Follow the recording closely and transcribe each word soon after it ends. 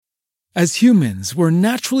As humans, we're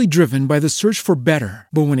naturally driven by the search for better.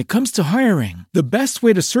 But when it comes to hiring, the best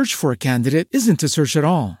way to search for a candidate isn't to search at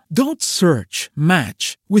all. Don't search,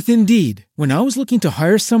 match with Indeed. When I was looking to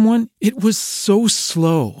hire someone, it was so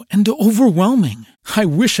slow and overwhelming. I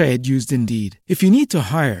wish I had used Indeed. If you need to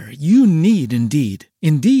hire, you need Indeed.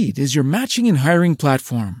 Indeed is your matching and hiring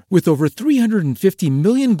platform with over 350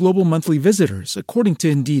 million global monthly visitors, according to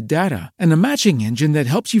Indeed data, and a matching engine that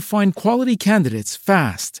helps you find quality candidates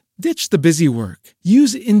fast. Ditch the busy work.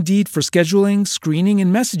 Use Indeed for scheduling, screening,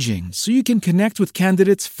 and messaging so you can connect with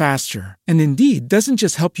candidates faster. And Indeed doesn't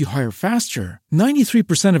just help you hire faster.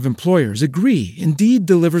 93% of employers agree Indeed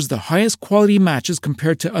delivers the highest quality matches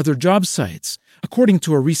compared to other job sites, according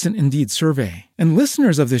to a recent Indeed survey. And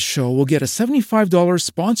listeners of this show will get a $75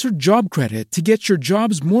 sponsored job credit to get your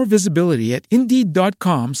jobs more visibility at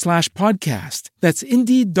Indeed.com/podcast. That's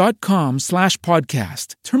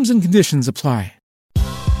Indeed.com/podcast. Terms and conditions apply.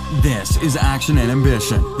 This is Action and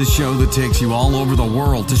Ambition, the show that takes you all over the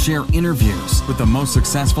world to share interviews with the most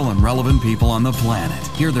successful and relevant people on the planet.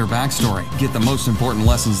 Hear their backstory, get the most important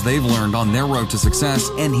lessons they've learned on their road to success,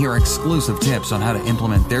 and hear exclusive tips on how to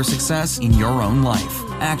implement their success in your own life.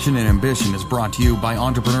 Action and Ambition is brought to you by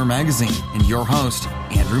Entrepreneur Magazine and your host,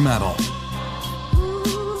 Andrew Metal.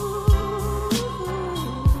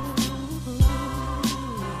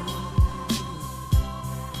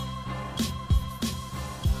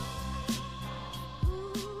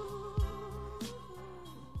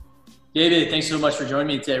 David, thanks so much for joining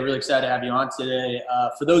me today. Really excited to have you on today.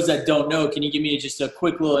 For those that don't know, can you give me just a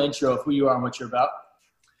quick little intro of who you are and what you're about?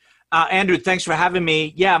 Andrew, thanks for having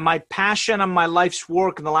me. Yeah, my passion and my life's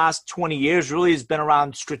work in the last 20 years really has been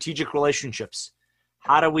around strategic relationships.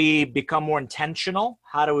 How do we become more intentional?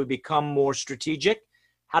 How do we become more strategic?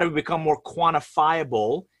 How do we become more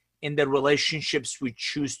quantifiable in the relationships we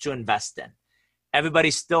choose to invest in?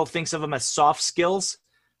 Everybody still thinks of them as soft skills.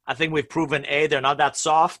 I think we've proven A, they're not that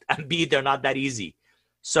soft, and B, they're not that easy.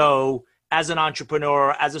 So as an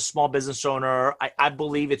entrepreneur, as a small business owner, I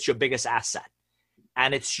believe it's your biggest asset.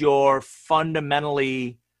 And it's your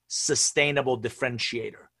fundamentally sustainable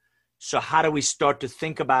differentiator. So how do we start to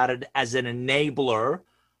think about it as an enabler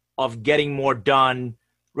of getting more done,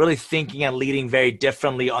 really thinking and leading very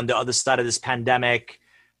differently on the other side of this pandemic,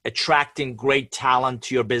 attracting great talent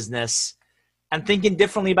to your business, and thinking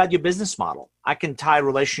differently about your business model? I can tie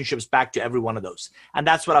relationships back to every one of those. And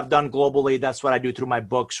that's what I've done globally. That's what I do through my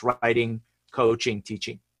books, writing, coaching,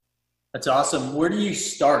 teaching. That's awesome. Where do you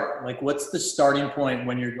start? Like, what's the starting point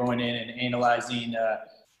when you're going in and analyzing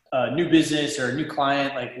a new business or a new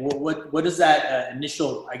client? Like, what does that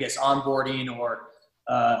initial, I guess, onboarding or,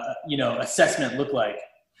 assessment look like?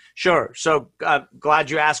 Sure. So glad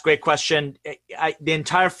you asked. Great question. The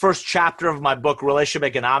entire first chapter of my book, Relationship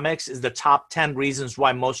Economics, is the top 10 reasons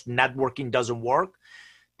why most networking doesn't work.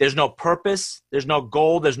 There's no purpose. There's no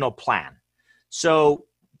goal. There's no plan. So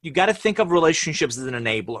you got to think of relationships as an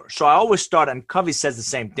enabler. So I always start, and Covey says the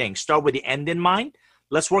same thing, start with the end in mind.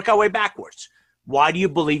 Let's work our way backwards. Why do you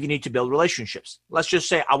believe you need to build relationships? Let's just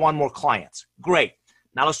say I want more clients. Great.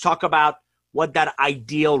 Now let's talk about what that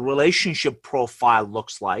ideal relationship profile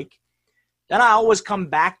looks like. Then I always come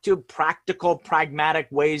back to practical,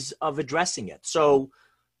 pragmatic ways of addressing it. So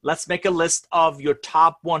let's make a list of your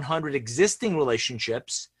top 100 existing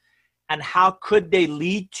relationships and how could they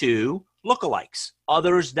lead to lookalikes,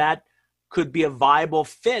 others that could be a viable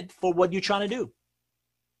fit for what you're trying to do.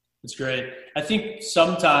 That's great. I think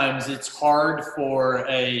sometimes it's hard for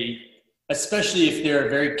especially if they're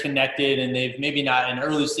very connected and they've maybe not an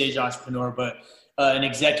early stage entrepreneur, but an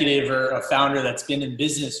executive or a founder that's been in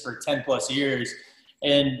business for 10 plus years.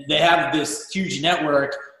 And they have this huge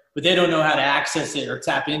network, but they don't know how to access it or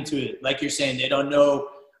tap into it. Like you're saying, they don't know,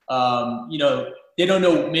 they don't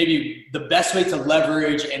know maybe the best way to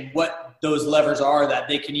leverage and what those levers are that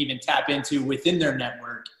they can even tap into within their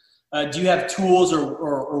network. Do you have tools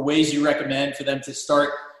or ways you recommend for them to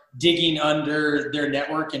start digging under their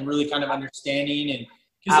network and really kind of understanding? And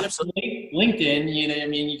because LinkedIn, you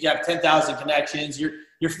have 10,000 connections,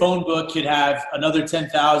 your phone book could have another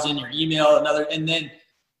 10,000, your email, another, and then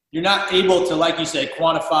you're not able to, like you said,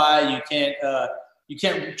 quantify. You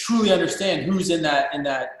can't truly understand who's in that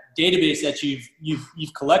database that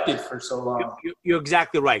you've collected for so long. You're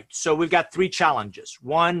exactly right. So we've got three challenges.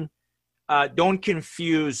 One, don't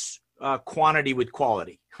confuse quantity with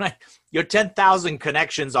quality. Right? Your 10,000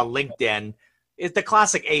 connections on LinkedIn is the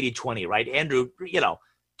classic 80-20, right? Andrew,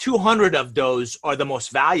 200 of those are the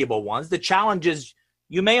most valuable ones. The challenge is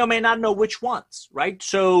you may or may not know which ones, right?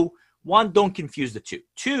 So one, don't confuse the two.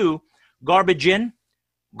 Two, garbage in,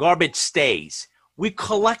 garbage stays. We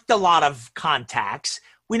collect a lot of contacts.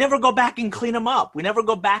 we never go back and clean them up. We never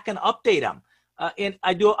go back and update them. And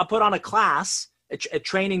I put on a class, a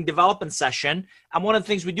training development session. And one of the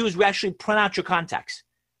things we do is we actually print out your contacts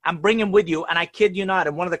and bring them with you. And I kid you not,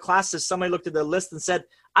 in one of the classes, somebody looked at the list and said,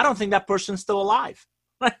 I don't think that person's still alive.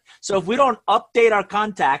 So if we don't update our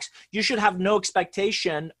contacts, you should have no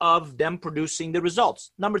expectation of them producing the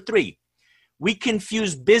results. Number 3, we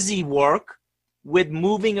confuse busy work with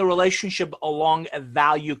moving a relationship along a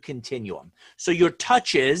value continuum. So your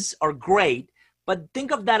touches are great, but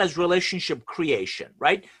think of that as relationship creation,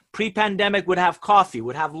 right? Pre-pandemic, would have coffee,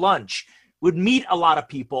 would have lunch, would meet a lot of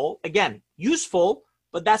people. Again, useful,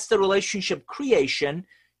 but that's the relationship creation.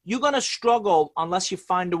 You're going to struggle unless you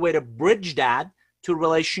find a way to bridge that to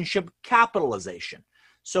relationship capitalization.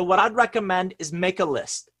 So what I'd recommend is make a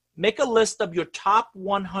list. Make a list of your top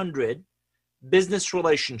 100 business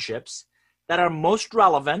relationships that are most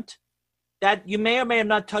relevant, that you may or may have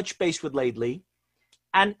not touched base with lately.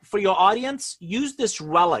 And for your audience, use this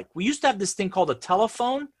relic. We used to have this thing called a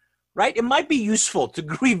telephone, right? It might be useful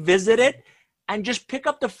to revisit it and just pick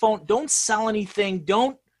up the phone. Don't sell anything.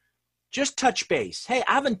 Don't just touch base. Hey,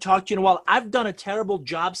 I haven't talked to you in a while. I've done a terrible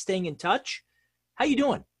job staying in touch. How you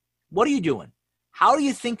doing? What are you doing? How are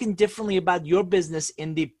you thinking differently about your business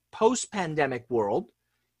in the post-pandemic world?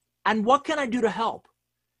 And what can I do to help?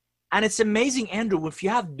 And it's amazing, Andrew, if you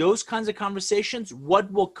have those kinds of conversations, what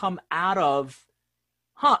will come out of,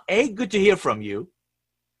 A, good to hear from you.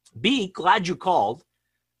 B, glad you called.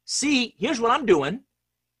 C, here's what I'm doing.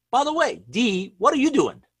 By the way, D, what are you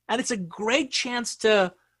doing? And it's a great chance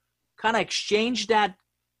to kind of exchange that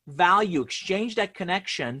value, exchange that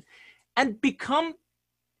connection, and become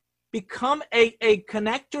a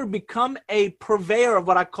connector, become a purveyor of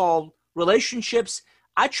what I call relationships.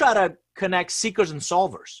 I try to connect seekers and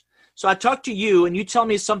solvers. So I talk to you and you tell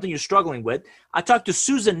me something you're struggling with. I talk to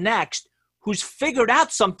Susan next, who's figured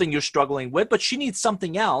out something you're struggling with, but she needs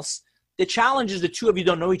something else. The challenge is the two of you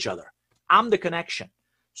don't know each other. I'm the connection.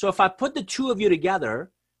 So if I put the two of you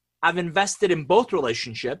together, I've invested in both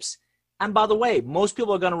relationships. And by the way, most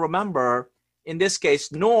people are going to remember, in this case,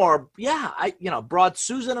 Norb, brought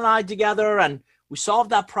Susan and I together and we solved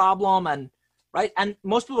that problem. And right. And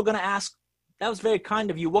most people are going to ask, that was very kind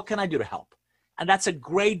of you. What can I do to help? And that's a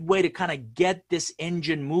great way to kind of get this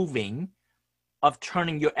engine moving of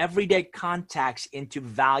turning your everyday contacts into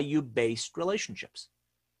value-based relationships.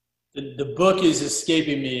 The book is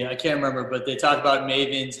escaping me. I can't remember, but they talk about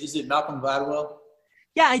mavens. Is it Malcolm Gladwell?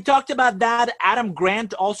 Yeah, he talked about that. Adam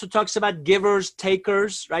Grant also talks about givers,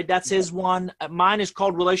 takers, right? That's his one. Mine is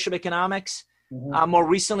called Relationship Economics. More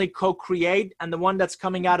recently, Co-Create. And the one that's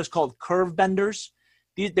coming out is called Curve Benders.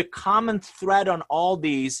 The common thread on all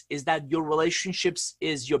these is that your relationships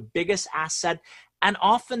is your biggest asset and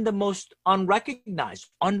often the most unrecognized,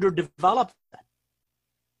 underdeveloped.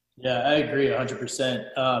 Yeah, I agree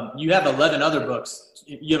 100%. You have 11 other books.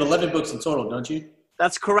 You have 11 books in total, don't you?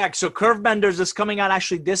 That's correct. So Curve Benders is coming out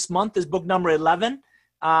actually this month, is book number 11.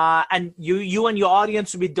 And you and your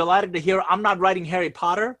audience will be delighted to hear I'm not writing Harry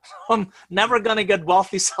Potter. I'm never going to get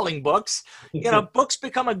wealthy selling books. Books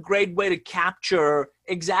become a great way to capture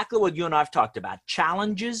exactly what you and I have talked about,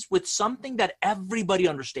 challenges with something that everybody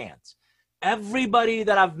understands. Everybody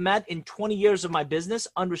that I've met in 20 years of my business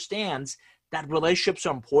understands that relationships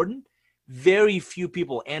are important. Very few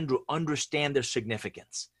people, Andrew, understand their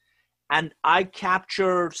significance. And I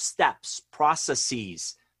capture steps,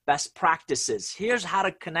 processes, best practices. Here's how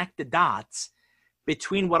to connect the dots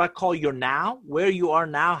between what I call your now, where you are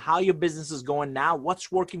now, how your business is going now,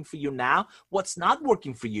 what's working for you now, what's not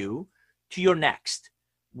working for you, to your next.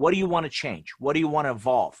 What do you want to change? What do you want to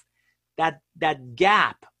evolve? That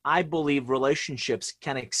gap, I believe relationships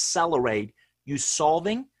can accelerate you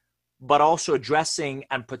solving, but also addressing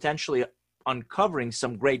and potentially uncovering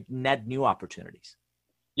some great net new opportunities.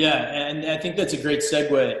 Yeah, and I think that's a great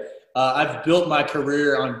segue. I've built my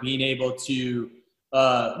career on being able to,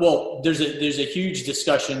 there's a huge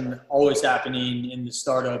discussion always happening in the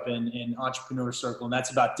startup and entrepreneur circle, and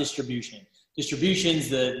that's about distribution. Distribution's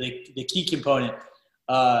the key component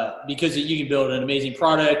because you can build an amazing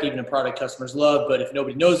product, even a product customers love, but if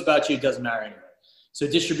nobody knows about you, it doesn't matter anyway. So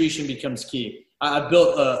distribution becomes key. I've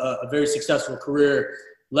built a very successful career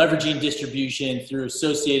leveraging distribution through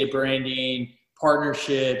associated branding,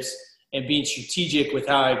 partnerships, and being strategic with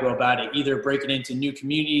how I go about it, either breaking into new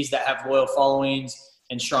communities that have loyal followings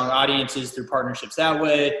and strong audiences through partnerships that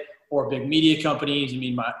way, or big media companies. I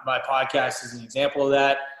mean, my podcast is an example of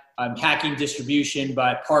that. I'm hacking distribution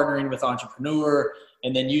by partnering with Entrepreneur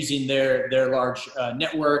and then using their large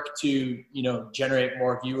network to, generate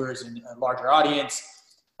more viewers and a larger audience.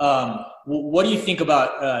 What do you think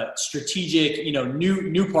about strategic,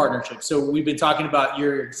 new partnerships? So we've been talking about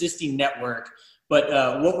your existing network, but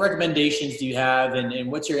what recommendations do you have,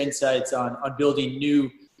 and what's your insights on building new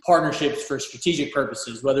partnerships for strategic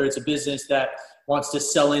purposes, whether it's a business that wants to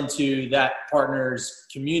sell into that partner's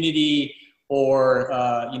community or,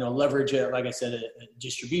 leverage it, like I said, a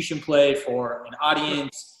distribution play for an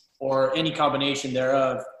audience or any combination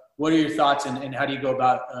thereof. What are your thoughts and how do you go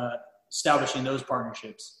about establishing those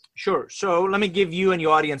partnerships? Sure. So let me give you and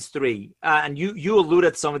your audience three. And you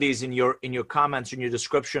alluded some of these in your comments, in your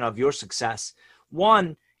description of your success.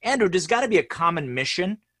 One, Andrew, there's got to be a common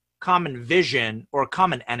mission, common vision, or a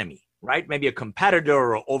common enemy, right? Maybe a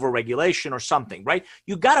competitor or overregulation or something, right?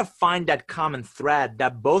 You got to find that common thread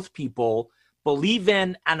that both people believe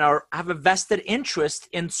in and have a vested interest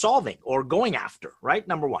in solving or going after, right?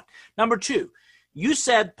 Number one. Number two, you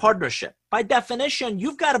said partnership. By definition,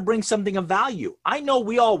 you've got to bring something of value. I know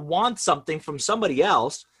we all want something from somebody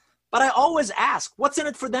else, but I always ask, what's in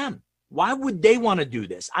it for them? Why would they want to do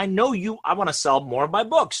this? I know I want to sell more of my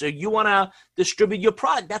books, or you want to distribute your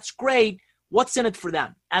product. That's great. What's in it for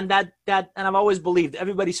them? And and I've always believed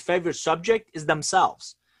everybody's favorite subject is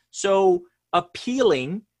themselves. So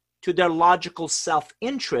appealing to their logical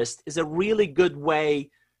self-interest is a really good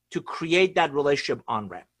way to create that relationship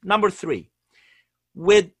on-ramp. Number three,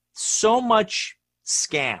 with so much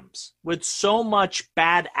scams, with so much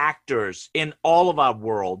bad actors in all of our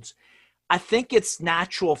worlds, I think it's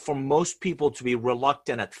natural for most people to be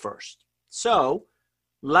reluctant at first. So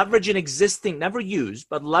leverage an existing, never use,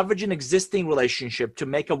 but leverage an existing relationship to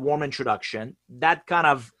make a warm introduction. That kind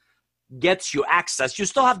of gets you access. You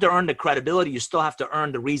still have to earn the credibility. You still have to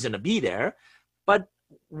earn the reason to be there. But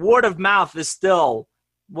word of mouth is still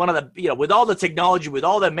one of the, with all the technology, with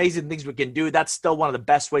all the amazing things we can do, that's still one of the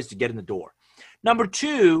best ways to get in the door. Number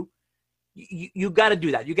two, you got to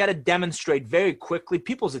do that. You got to demonstrate very quickly.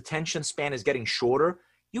 People's attention span is getting shorter.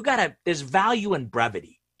 There's value in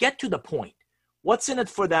brevity. Get to the point. What's in it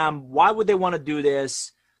for them? Why would they want to do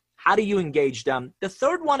this? How do you engage them? The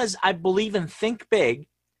third one is, I believe in think big,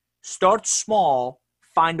 start small,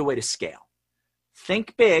 find a way to scale.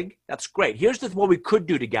 Think big. That's great. Here's what we could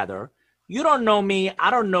do together. You don't know me. I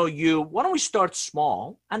don't know you. Why don't we start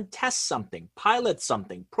small and test something, pilot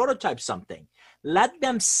something, prototype something. Let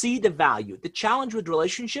them see the value. The challenge with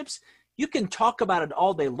relationships, you can talk about it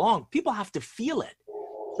all day long. People have to feel it.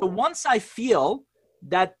 So once I feel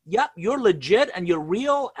that, yep, you're legit and you're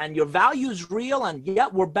real and your value is real and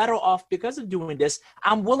yep, we're better off because of doing this,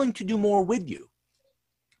 I'm willing to do more with you.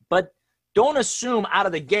 But don't assume out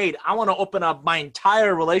of the gate, I want to open up my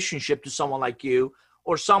entire relationship to someone like you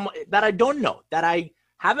or someone that I don't know, that I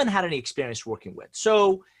haven't had any experience working with.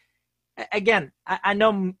 So again, I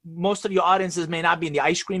know most of your audiences may not be in the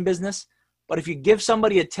ice cream business, but if you give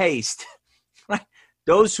somebody a taste, right,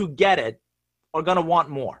 those who get it are going to want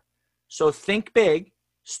more. So think big,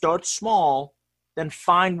 start small, then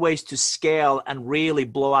find ways to scale and really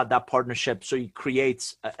blow out that partnership so it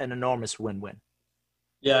creates an enormous win-win.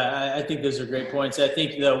 Yeah, I think those are great points. I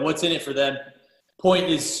think the what's in it for them point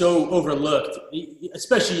is so overlooked,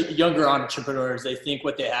 especially younger entrepreneurs. They think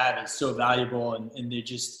what they have is so valuable and they're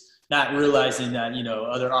just not realizing that,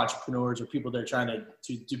 other entrepreneurs or people they're trying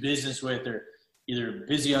to do business with are either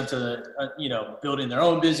busy onto building their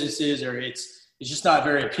own businesses, or it's just not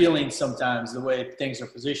very appealing sometimes the way things are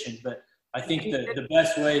positioned. But I think the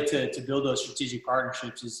best way to build those strategic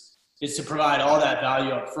partnerships is to provide all that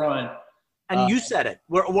value up front. And you said it.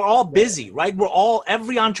 We're all busy, right?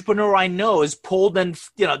 Every entrepreneur I know is pulled in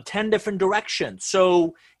 10 different directions.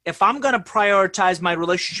 So if I'm going to prioritize my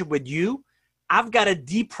relationship with you, I've got to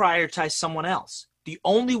deprioritize someone else. The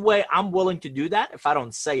only way I'm willing to do that, if I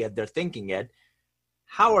don't say it, they're thinking it.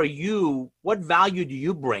 What value do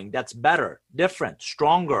you bring that's better, different,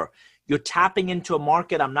 stronger? You're tapping into a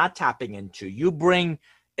market I'm not tapping into. You bring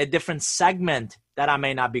a different segment that I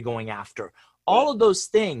may not be going after. All of those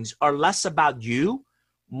things are less about you,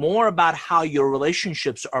 more about how your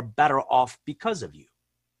relationships are better off because of you.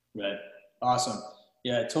 Right. Awesome.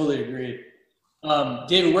 Yeah, I totally agree.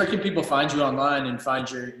 David, where can people find you online and find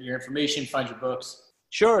your information, find your books?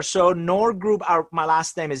 Sure. So Nour Group, my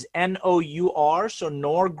last name is Nour. So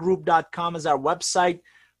nourgroup.com is our website.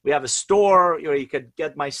 We have a store where you could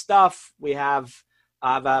get my stuff. We have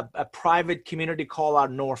a private community called our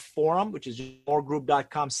Nour Forum, which is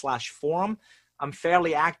nourgroup.com/forum. I'm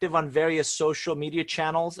fairly active on various social media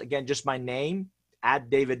channels. Again, just my name,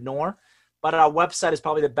 @David Nour. But our website is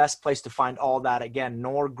probably the best place to find all that. Again,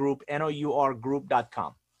 Nour Group, NOUR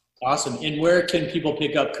Group.com. Awesome. And where can people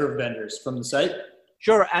pick up Curve Benders? From the site?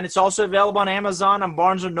 Sure. And it's also available on Amazon, on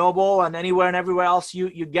Barnes & Noble, and anywhere and everywhere else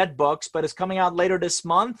you get books. But it's coming out later this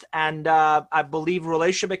month. And I believe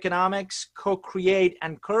Relationship Economics, Co-Create,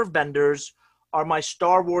 and Curve Benders are my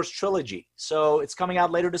Star Wars trilogy. So it's coming out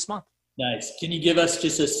later this month. Nice. Can you give us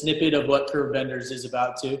just a snippet of what Curve Benders is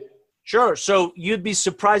about too? Sure. So you'd be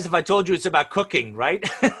surprised if I told you it's about cooking, right?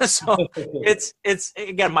 So it's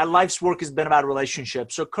again, my life's work has been about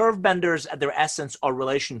relationships. So Curve Benders at their essence are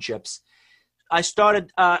relationships. I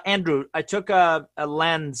started, Andrew, I took a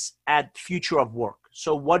lens at future of work.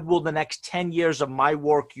 So what will the next 10 years of my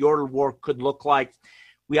work, your work could look like?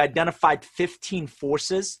 We identified 15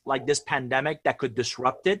 forces like this pandemic that could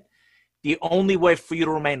disrupt it. The only way for you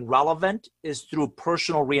to remain relevant is through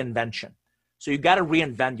personal reinvention. So you got to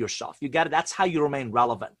reinvent yourself. That's how you remain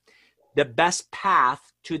relevant. The best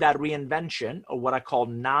path to that reinvention, or what I call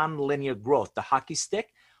non-linear growth, the hockey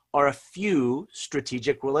stick, are a few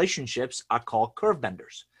strategic relationships I call curve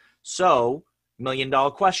benders. So, $1 million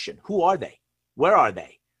question, who are they? Where are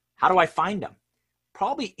they? How do I find them?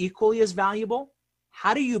 Probably equally as valuable,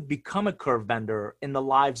 how do you become a curve bender in the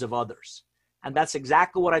lives of others? And that's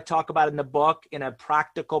exactly what I talk about in the book in a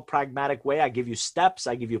practical, pragmatic way. I give you steps,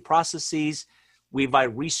 I give you processes. We've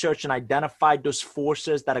researched and identified those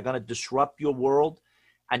forces that are going to disrupt your world.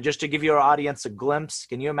 And just to give your audience a glimpse,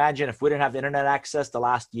 can you imagine if we didn't have internet access the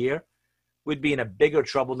last year, we'd be in a bigger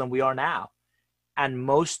trouble than we are now. And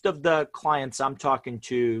most of the clients I'm talking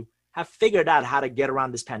to have figured out how to get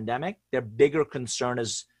around this pandemic. Their bigger concern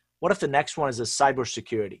is, what if the next one is a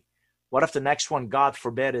cybersecurity? What if the next one, God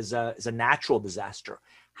forbid, is a natural disaster?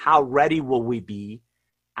 How ready will we be?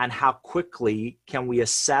 And how quickly can we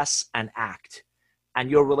assess and act? And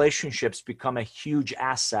your relationships become a huge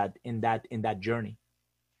asset in that journey.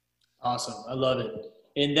 Awesome. I love it.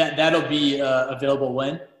 And that'll be available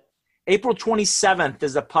when? April 27th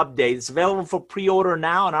is the pub date. It's available for pre-order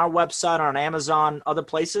now on our website, on Amazon, other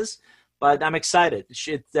places. But I'm excited.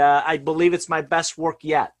 I believe it's my best work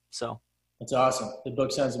yet. So that's awesome. The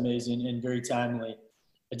book sounds amazing and very timely.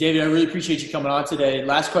 David, I really appreciate you coming on today.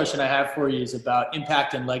 Last question I have for you is about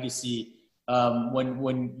impact and legacy.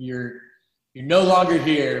 When you're no longer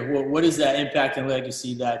here, what is that impact and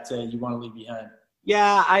legacy that you want to leave behind?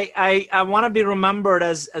 Yeah, I want to be remembered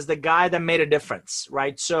as the guy that made a difference,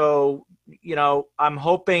 right? So, I'm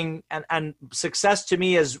hoping, and success to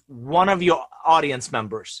me is one of your audience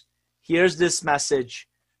members hears this message,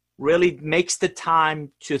 really makes the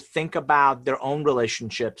time to think about their own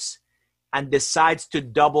relationships and decides to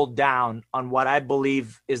double down on what I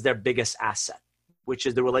believe is their biggest asset, which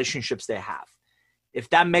is the relationships they have.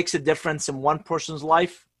 If that makes a difference in one person's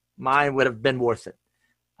life, mine would have been worth it.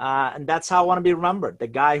 And that's how I want to be remembered, the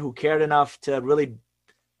guy who cared enough to really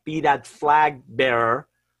be that flag bearer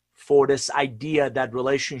for this idea that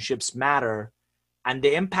relationships matter and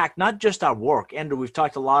they impact not just our work. Andrew, we've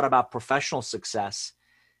talked a lot about professional success.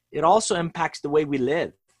 It also impacts the way we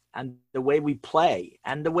live and the way we play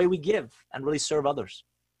and the way we give and really serve others.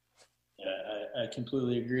 Yeah, I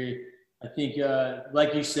completely agree. I think,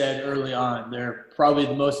 like you said early on, they're probably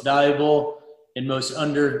the most valuable and most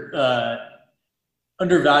undervalued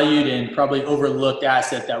and probably overlooked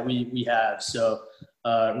asset that we have. So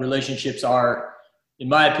relationships are, in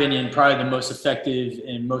my opinion, probably the most effective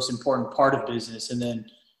and most important part of business. And then,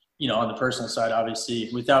 on the personal side, obviously,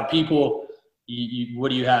 without people, what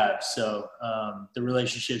do you have? So the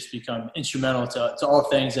relationships become instrumental to all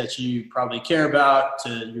things that you probably care about,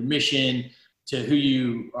 to your mission, to who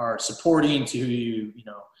you are supporting, to who you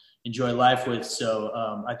enjoy life with. So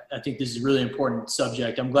I think this is a really important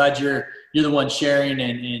subject. I'm glad you're the one sharing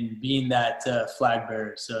and being that flag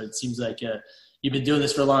bearer. So it seems like you've been doing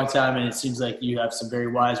this for a long time, and it seems like you have some very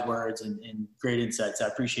wise words and great insights. I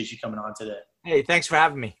appreciate you coming on today. Hey, thanks for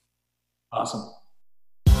having me. Awesome.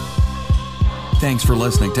 Thanks for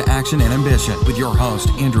listening to Action and Ambition with your host,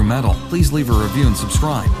 Andrew Metal. Please leave a review and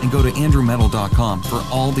subscribe, and go to andrewmetal.com for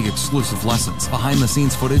all the exclusive lessons,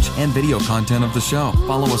 behind-the-scenes footage, and video content of the show.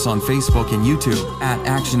 Follow us on Facebook and YouTube at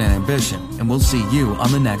Action and Ambition, and we'll see you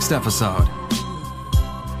on the next episode.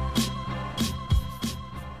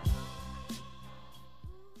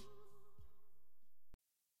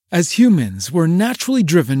 As humans, we're naturally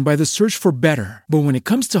driven by the search for better. But when it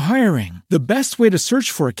comes to hiring, the best way to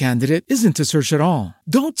search for a candidate isn't to search at all.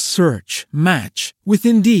 Don't search, match with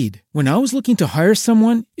Indeed. When I was looking to hire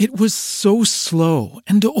someone, it was so slow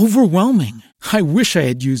and overwhelming. I wish I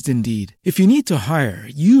had used Indeed. If you need to hire,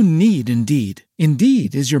 you need Indeed.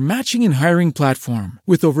 Indeed is your matching and hiring platform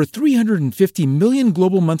with over 350 million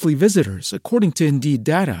global monthly visitors, according to Indeed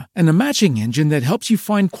data, and a matching engine that helps you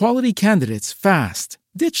find quality candidates fast.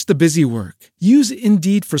 Ditch the busy work. Use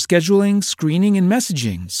Indeed for scheduling, screening, and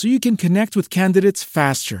messaging so you can connect with candidates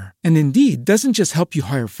faster. And Indeed doesn't just help you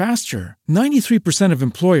hire faster. 93% of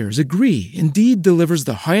employers agree Indeed delivers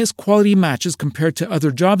the highest quality matches compared to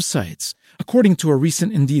other job sites, according to a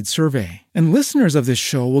recent Indeed survey. And listeners of this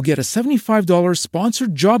show will get a $75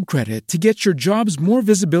 sponsored job credit to get your jobs more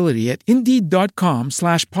visibility at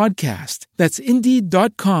Indeed.com/podcast. That's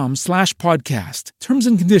Indeed.com/podcast. Terms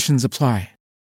and conditions apply.